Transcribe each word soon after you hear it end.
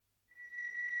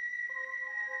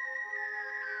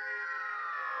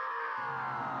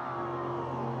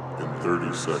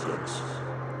30 seconds,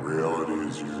 reality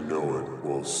as you know it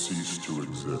will cease to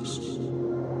exist.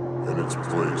 In its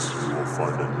place, you will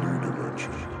find a new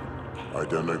dimension,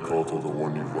 identical to the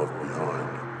one you've left behind,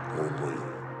 only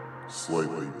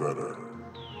slightly better.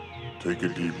 Take a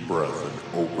deep breath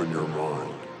and open your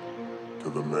mind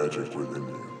to the magic within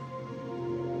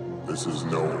you. This is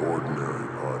no ordinary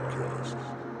podcast.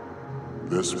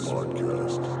 This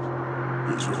podcast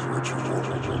is a ritual.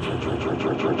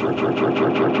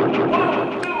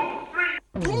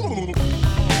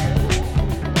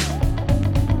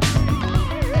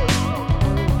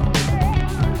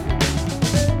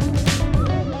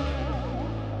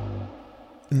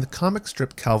 In the comic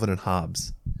strip Calvin and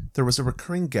Hobbes, there was a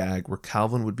recurring gag where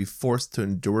Calvin would be forced to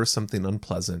endure something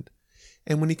unpleasant,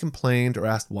 and when he complained or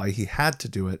asked why he had to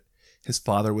do it, his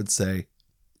father would say,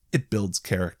 "It builds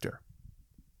character."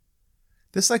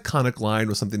 This iconic line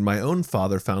was something my own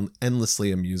father found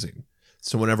endlessly amusing,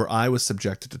 so whenever I was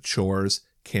subjected to chores,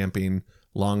 camping,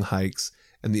 long hikes,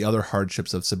 and the other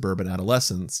hardships of suburban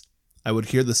adolescence, I would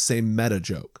hear the same meta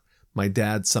joke, my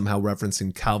dad somehow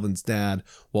referencing Calvin's dad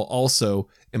while also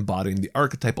embodying the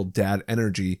archetypal dad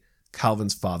energy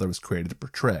Calvin's father was created to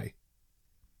portray.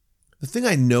 The thing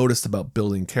I noticed about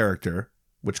building character,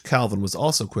 which Calvin was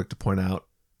also quick to point out,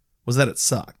 was that it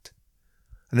sucked.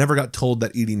 I never got told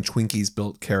that eating Twinkies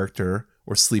built character,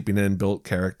 or sleeping in built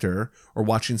character, or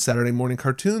watching Saturday morning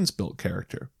cartoons built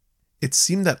character. It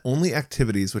seemed that only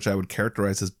activities which I would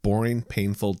characterize as boring,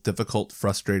 painful, difficult,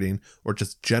 frustrating, or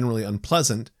just generally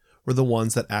unpleasant were the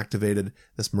ones that activated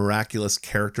this miraculous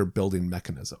character-building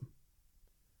mechanism.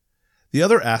 The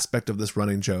other aspect of this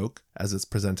running joke, as it's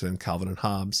presented in Calvin and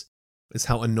Hobbes, is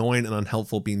how annoying and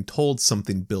unhelpful being told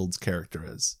something builds character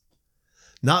is.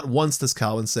 Not once does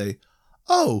Calvin say,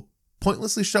 "Oh,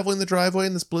 pointlessly shoveling the driveway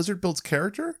in this blizzard builds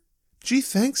character? Gee,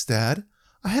 thanks, Dad.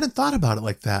 I hadn't thought about it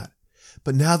like that.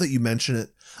 But now that you mention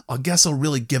it, I guess I'll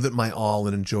really give it my all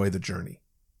and enjoy the journey."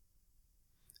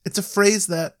 It's a phrase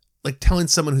that, like telling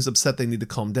someone who's upset they need to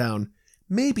calm down,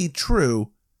 may be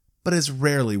true, but is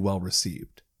rarely well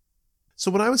received. So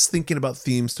when I was thinking about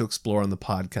themes to explore on the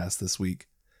podcast this week,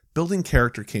 building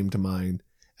character came to mind,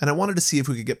 and I wanted to see if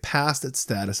we could get past its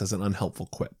status as an unhelpful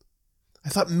quip. I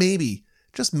thought maybe,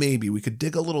 just maybe, we could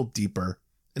dig a little deeper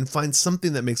and find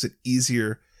something that makes it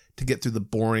easier to get through the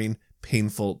boring,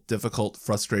 painful, difficult,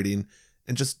 frustrating,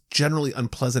 and just generally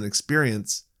unpleasant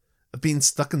experience of being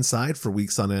stuck inside for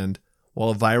weeks on end while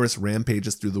a virus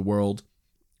rampages through the world,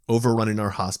 overrunning our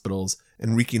hospitals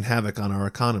and wreaking havoc on our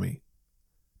economy.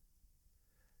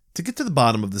 To get to the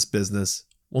bottom of this business,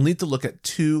 we'll need to look at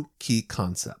two key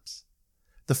concepts.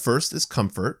 The first is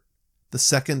comfort. The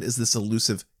second is this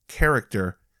elusive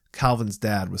character Calvin's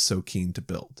dad was so keen to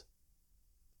build.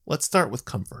 Let's start with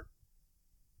comfort.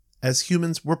 As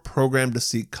humans, we're programmed to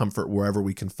seek comfort wherever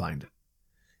we can find it.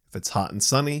 If it's hot and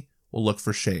sunny, we'll look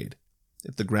for shade.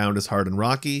 If the ground is hard and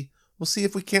rocky, we'll see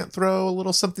if we can't throw a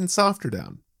little something softer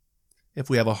down. If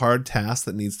we have a hard task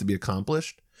that needs to be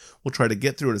accomplished, we'll try to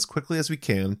get through it as quickly as we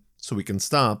can so we can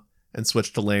stop and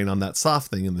switch to laying on that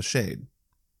soft thing in the shade.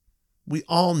 We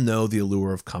all know the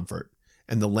allure of comfort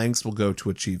and the lengths we'll go to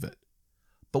achieve it.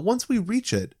 But once we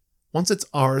reach it, once it's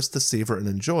ours to savor and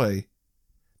enjoy,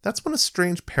 that's when a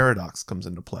strange paradox comes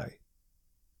into play.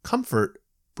 Comfort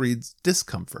breeds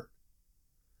discomfort.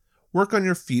 Work on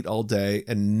your feet all day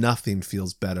and nothing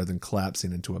feels better than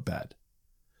collapsing into a bed.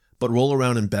 But roll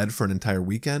around in bed for an entire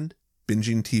weekend,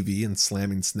 binging TV and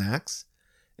slamming snacks,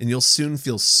 and you'll soon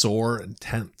feel sore and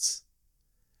tense.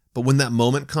 But when that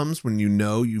moment comes when you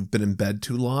know you've been in bed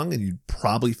too long and you'd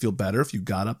probably feel better if you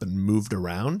got up and moved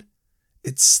around,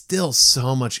 it's still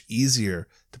so much easier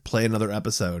to play another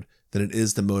episode than it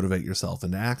is to motivate yourself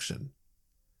into action.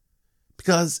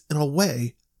 Because, in a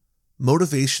way,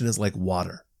 motivation is like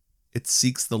water. It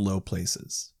seeks the low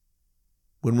places.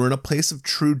 When we're in a place of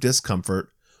true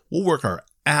discomfort, we'll work our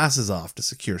asses off to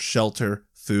secure shelter,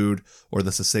 food, or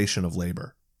the cessation of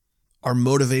labor. Our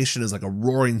motivation is like a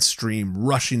roaring stream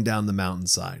rushing down the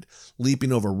mountainside,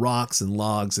 leaping over rocks and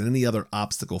logs and any other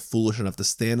obstacle foolish enough to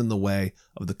stand in the way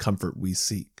of the comfort we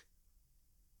seek.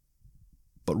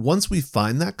 But once we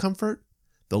find that comfort,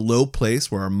 the low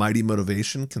place where our mighty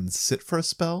motivation can sit for a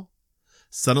spell,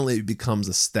 suddenly it becomes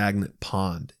a stagnant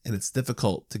pond, and it's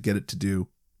difficult to get it to do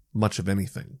much of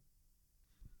anything.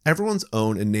 Everyone's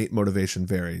own innate motivation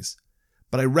varies,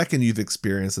 but I reckon you've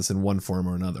experienced this in one form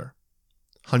or another.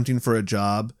 Hunting for a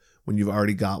job when you've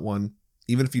already got one,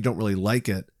 even if you don't really like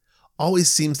it,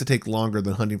 always seems to take longer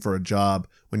than hunting for a job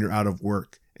when you're out of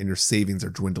work and your savings are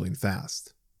dwindling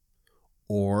fast.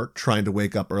 Or trying to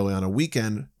wake up early on a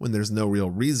weekend when there's no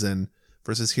real reason,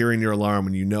 versus hearing your alarm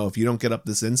when you know if you don't get up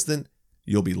this instant,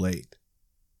 you'll be late.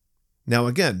 Now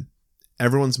again,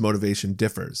 everyone's motivation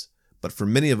differs, but for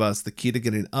many of us, the key to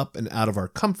getting up and out of our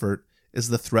comfort is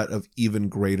the threat of even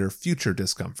greater future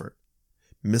discomfort.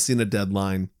 Missing a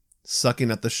deadline,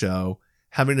 sucking at the show,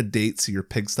 having a date to your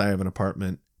pigsty of an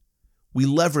apartment. We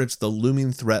leverage the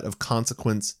looming threat of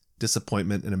consequence,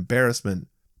 disappointment, and embarrassment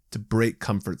to break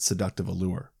comfort's seductive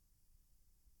allure.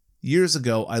 Years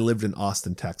ago, I lived in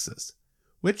Austin, Texas,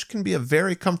 which can be a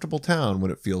very comfortable town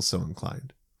when it feels so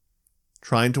inclined.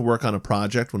 Trying to work on a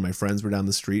project when my friends were down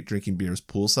the street drinking beers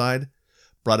poolside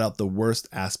brought out the worst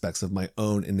aspects of my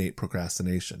own innate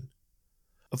procrastination.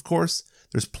 Of course,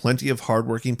 there's plenty of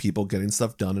hardworking people getting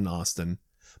stuff done in Austin,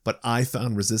 but I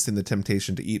found resisting the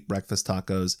temptation to eat breakfast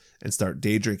tacos and start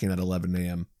day drinking at 11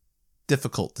 a.m.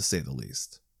 difficult to say the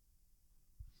least.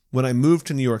 When I moved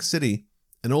to New York City,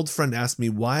 an old friend asked me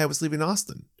why I was leaving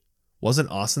Austin.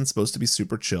 Wasn't Austin supposed to be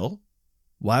super chill?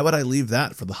 Why would I leave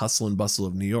that for the hustle and bustle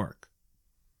of New York?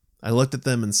 I looked at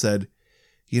them and said,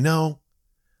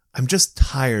 I'm just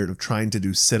tired of trying to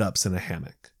do sit-ups in a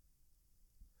hammock.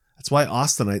 That's why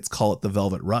Austinites call it the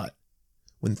velvet rut.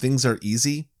 When things are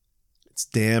easy, it's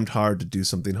damned hard to do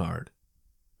something hard.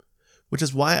 Which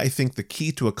is why I think the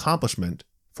key to accomplishment,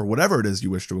 for whatever it is you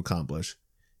wish to accomplish,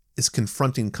 is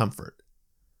confronting comfort.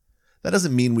 That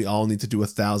doesn't mean we all need to do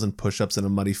 1,000 push-ups in a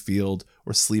muddy field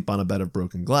or sleep on a bed of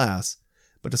broken glass,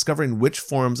 but discovering which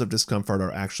forms of discomfort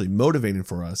are actually motivating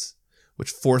for us,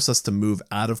 which force us to move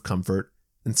out of comfort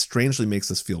and strangely makes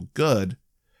us feel good,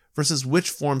 versus which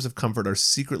forms of comfort are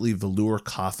secretly velour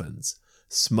coffins,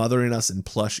 smothering us in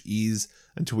plush ease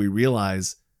until we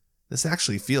realize this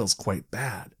actually feels quite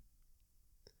bad.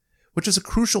 Which is a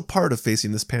crucial part of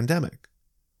facing this pandemic.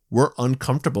 We're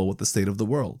uncomfortable with the state of the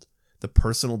world, the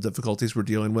personal difficulties we're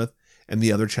dealing with, and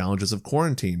the other challenges of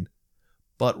quarantine.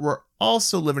 But we're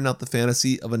also living out the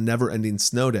fantasy of a never-ending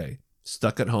snow day,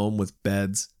 stuck at home with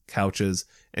beds, couches,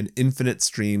 and infinite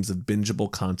streams of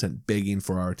bingeable content begging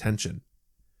for our attention.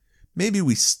 Maybe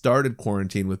we started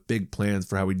quarantine with big plans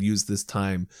for how we'd use this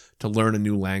time to learn a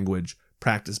new language,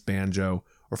 practice banjo,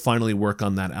 or finally work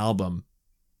on that album.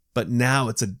 But now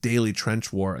it's a daily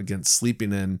trench war against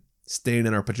sleeping in, staying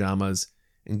in our pajamas,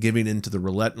 and giving in to the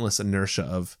relentless inertia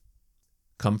of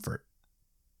comfort.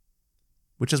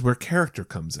 Which is where character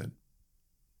comes in.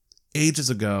 Ages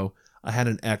ago, I had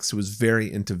an ex who was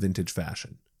very into vintage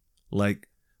fashion. Like,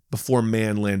 before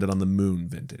man landed on the moon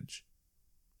vintage.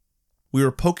 We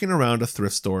were poking around a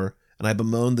thrift store, and I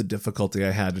bemoaned the difficulty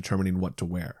I had determining what to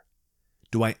wear.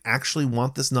 Do I actually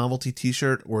want this novelty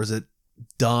t-shirt, or is it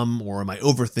dumb, or am I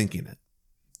overthinking it?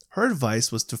 Her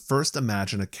advice was to first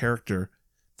imagine a character,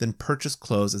 then purchase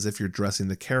clothes as if you're dressing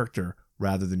the character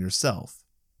rather than yourself.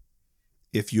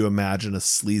 If you imagine a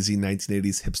sleazy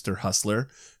 1980s hipster hustler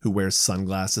who wears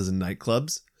sunglasses in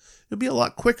nightclubs, you'll be a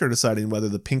lot quicker deciding whether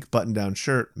the pink button-down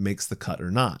shirt makes the cut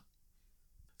or not.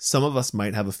 Some of us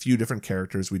might have a few different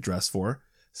characters we dress for,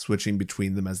 switching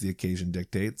between them as the occasion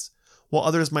dictates, while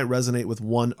others might resonate with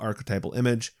one archetypal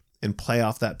image and play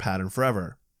off that pattern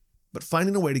forever. But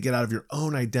finding a way to get out of your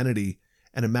own identity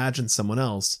and imagine someone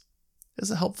else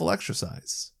is a helpful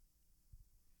exercise.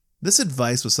 This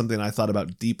advice was something I thought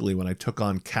about deeply when I took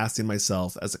on casting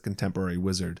myself as a contemporary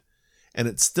wizard, and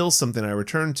it's still something I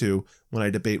return to when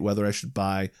I debate whether I should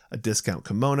buy a discount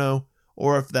kimono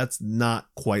or if that's not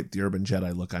quite the urban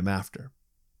Jedi look I'm after.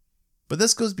 But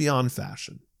this goes beyond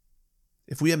fashion.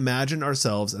 If we imagine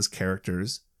ourselves as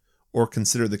characters, or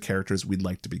consider the characters we'd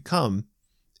like to become,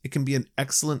 it can be an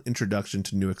excellent introduction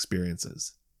to new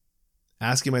experiences.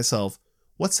 Asking myself,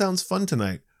 what sounds fun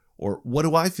tonight, or what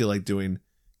do I feel like doing,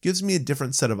 gives me a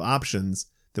different set of options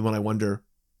than when I wonder,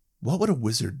 what would a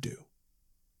wizard do?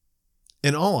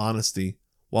 In all honesty,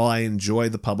 while I enjoy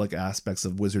the public aspects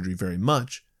of wizardry very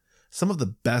much, some of the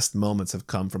best moments have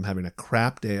come from having a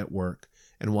crap day at work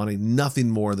and wanting nothing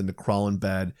more than to crawl in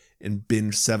bed and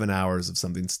binge 7 hours of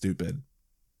something stupid.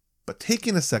 But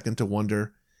taking a second to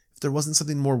wonder if there wasn't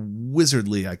something more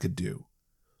wizardly I could do,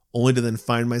 only to then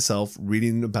find myself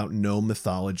reading about gnome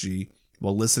mythology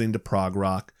while listening to prog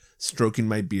rock, stroking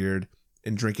my beard,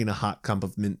 and drinking a hot cup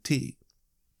of mint tea.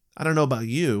 I don't know about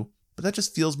you, but that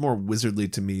just feels more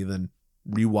wizardly to me than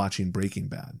rewatching Breaking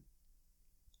Bad.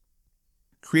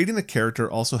 Creating a character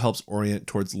also helps orient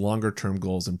towards longer-term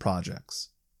goals and projects.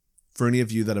 For any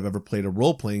of you that have ever played a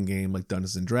role-playing game like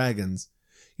Dungeons & Dragons,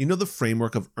 you know the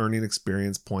framework of earning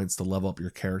experience points to level up your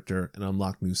character and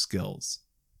unlock new skills.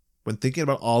 When thinking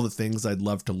about all the things I'd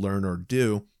love to learn or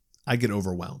do, I get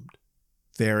overwhelmed.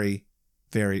 Very,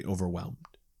 very overwhelmed.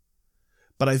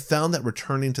 But I've found that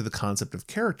returning to the concept of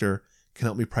character can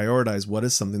help me prioritize what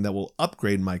is something that will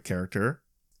upgrade my character.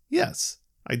 Yes,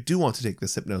 I do want to take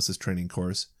this hypnosis training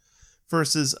course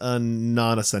versus a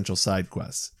non-essential side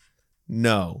quest.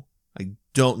 No, I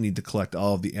don't need to collect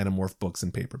all of the Animorph books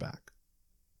in paperback.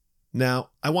 Now,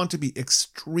 I want to be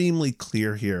extremely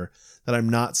clear here that I'm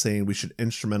not saying we should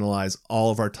instrumentalize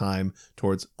all of our time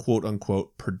towards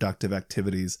quote-unquote productive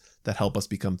activities that help us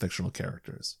become fictional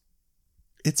characters.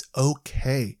 It's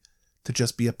okay to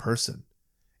just be a person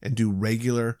and do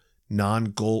regular,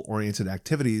 non-goal-oriented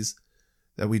activities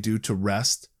that we do to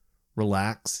rest,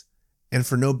 relax, and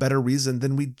for no better reason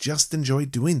than we just enjoy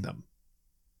doing them.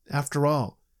 After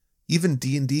all, even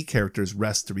D&D characters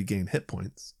rest to regain hit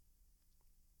points.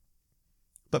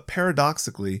 But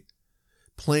paradoxically,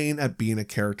 playing at being a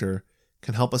character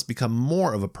can help us become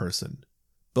more of a person,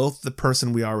 both the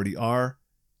person we already are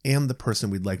and the person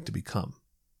we'd like to become.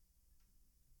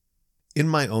 In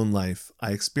my own life,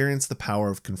 I experienced the power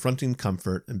of confronting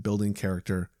comfort and building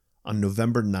character on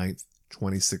November 9th,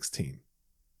 2016.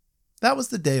 That was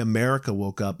the day America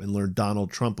woke up and learned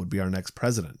Donald Trump would be our next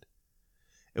president.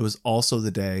 It was also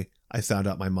the day I found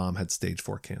out my mom had stage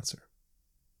 4 cancer.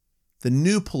 The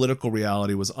new political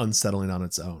reality was unsettling on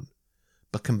its own,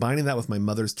 but combining that with my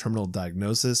mother's terminal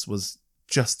diagnosis was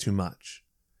just too much.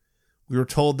 We were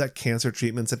told that cancer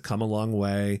treatments had come a long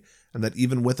way, and that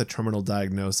even with a terminal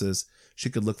diagnosis, she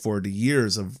could look forward to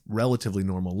years of relatively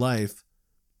normal life.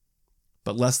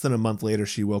 But less than a month later,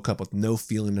 she woke up with no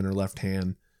feeling in her left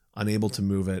hand, unable to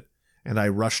move it, and I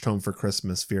rushed home for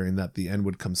Christmas fearing that the end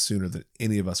would come sooner than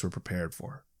any of us were prepared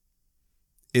for.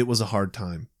 It was a hard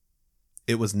time.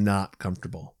 It was not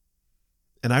comfortable.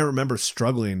 And I remember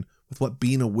struggling with what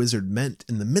being a wizard meant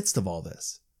in the midst of all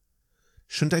this.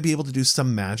 Shouldn't I be able to do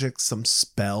some magic, some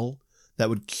spell that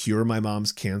would cure my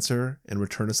mom's cancer and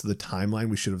return us to the timeline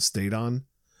we should have stayed on?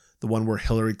 The one where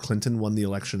Hillary Clinton won the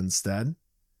election instead?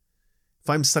 If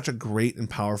I'm such a great and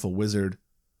powerful wizard,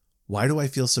 why do I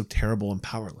feel so terrible and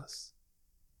powerless?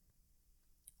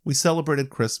 We celebrated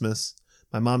Christmas.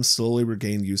 My mom slowly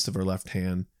regained use of her left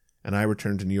hand, and I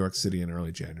returned to New York City in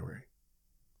early January.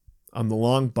 On the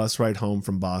long bus ride home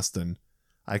from Boston,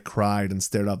 I cried and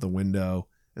stared out the window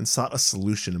and sought a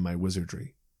solution in my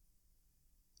wizardry.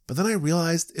 But then I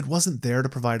realized it wasn't there to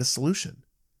provide a solution.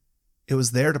 It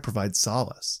was there to provide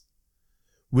solace.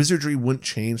 Wizardry wouldn't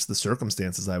change the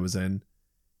circumstances I was in.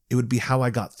 It would be how I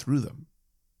got through them.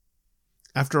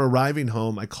 After arriving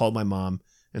home, I called my mom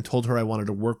and told her I wanted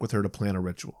to work with her to plan a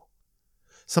ritual.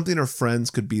 Something her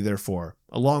friends could be there for,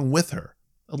 along with her,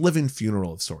 a living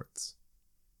funeral of sorts.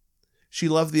 She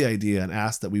loved the idea and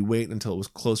asked that we wait until it was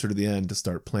closer to the end to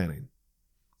start planning.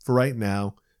 For right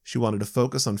now, she wanted to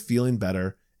focus on feeling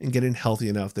better and getting healthy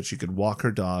enough that she could walk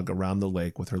her dog around the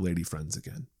lake with her lady friends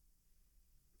again.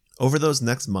 Over those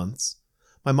next months,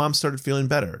 my mom started feeling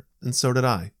better, and so did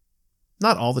I.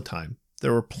 Not all the time.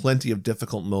 There were plenty of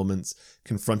difficult moments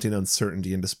confronting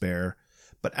uncertainty and despair,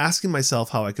 but asking myself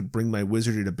how I could bring my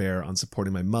wizardry to bear on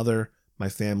supporting my mother, my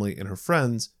family, and her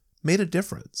friends made a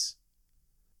difference.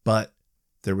 But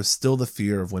there was still the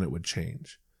fear of when it would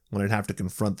change, when I'd have to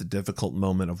confront the difficult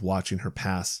moment of watching her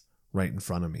pass right in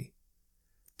front of me.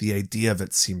 The idea of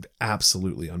it seemed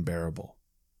absolutely unbearable.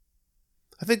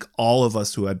 I think all of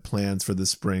us who had plans for this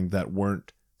spring that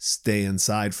weren't stay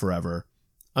inside forever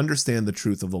understand the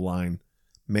truth of the line,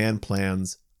 man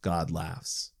plans, God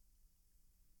laughs.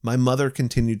 My mother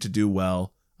continued to do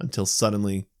well until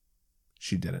suddenly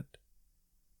she didn't.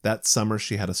 That summer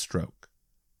she had a stroke.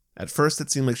 At first it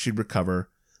seemed like she'd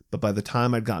recover, but by the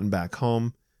time I'd gotten back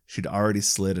home, she'd already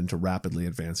slid into rapidly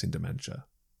advancing dementia.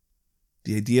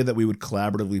 The idea that we would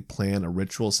collaboratively plan a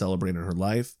ritual celebrating her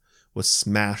life was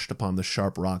smashed upon the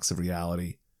sharp rocks of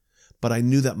reality, but I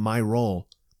knew that my role,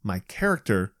 my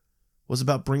character, was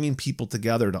about bringing people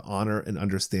together to honor and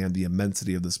understand the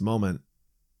immensity of this moment,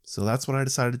 so that's what I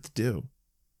decided to do.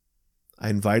 I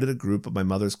invited a group of my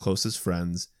mother's closest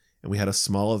friends, and we had a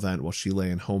small event while she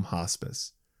lay in home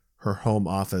hospice, her home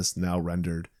office now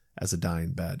rendered as a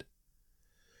dying bed.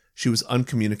 She was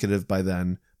uncommunicative by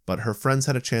then, but her friends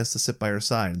had a chance to sit by her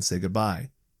side and say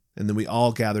goodbye, and then we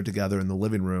all gathered together in the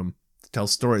living room to tell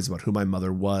stories about who my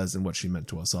mother was and what she meant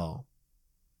to us all.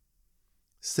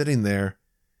 Sitting there,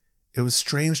 it was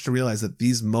strange to realize that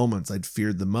these moments I'd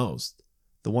feared the most,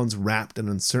 the ones wrapped in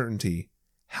uncertainty,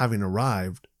 having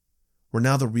arrived, were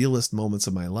now the realest moments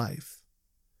of my life.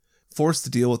 Forced to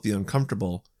deal with the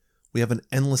uncomfortable, we have an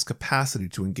endless capacity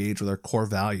to engage with our core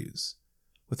values,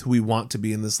 with who we want to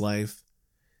be in this life,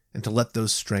 and to let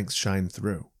those strengths shine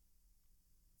through.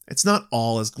 It's not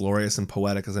all as glorious and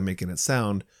poetic as I'm making it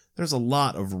sound. There's a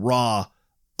lot of raw,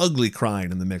 ugly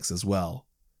crying in the mix as well.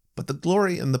 but the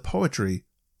glory and the poetry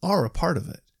are a part of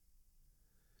it.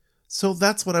 So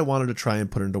that's what I wanted to try and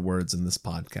put into words in this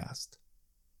podcast.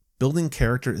 Building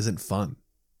character isn't fun.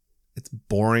 It's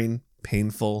boring,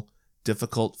 painful,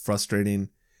 difficult, frustrating,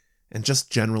 and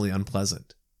just generally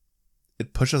unpleasant.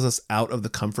 It pushes us out of the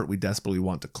comfort we desperately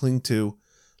want to cling to,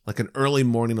 like an early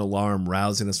morning alarm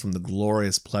rousing us from the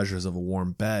glorious pleasures of a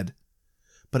warm bed,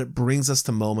 but it brings us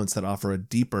to moments that offer a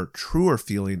deeper, truer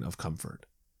feeling of comfort.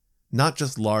 Not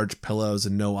just large pillows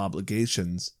and no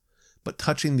obligations, but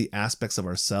touching the aspects of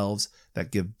ourselves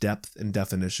that give depth and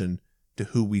definition to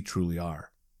who we truly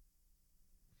are.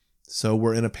 So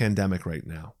we're in a pandemic right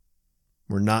now.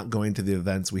 We're not going to the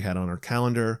events we had on our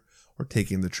calendar, or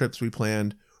taking the trips we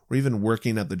planned, or even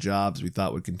working at the jobs we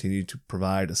thought would continue to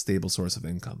provide a stable source of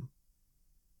income.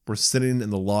 We're sitting in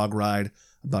the log ride,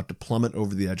 about to plummet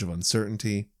over the edge of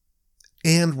uncertainty,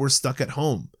 and we're stuck at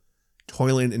home,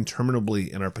 toiling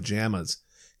interminably in our pajamas,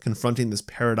 confronting this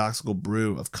paradoxical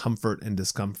brew of comfort and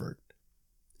discomfort.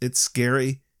 It's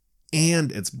scary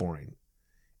and it's boring.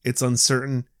 It's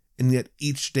uncertain, and yet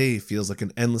each day feels like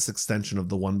an endless extension of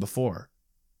the one before.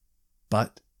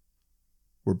 But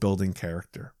we're building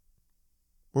character.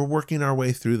 We're working our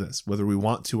way through this, whether we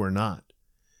want to or not.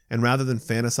 And rather than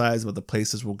fantasize about the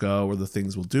places we'll go or the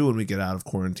things we'll do when we get out of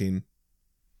quarantine,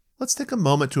 let's take a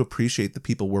moment to appreciate the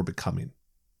people we're becoming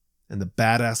and the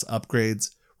badass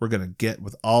upgrades we're going to get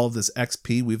with all of this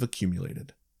XP we've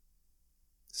accumulated.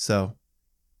 So,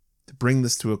 to bring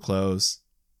this to a close,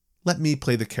 let me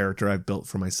play the character I've built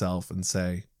for myself and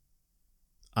say,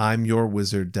 I'm your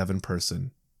wizard, Devin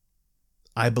Person.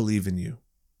 I believe in you.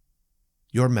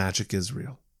 Your magic is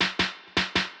real.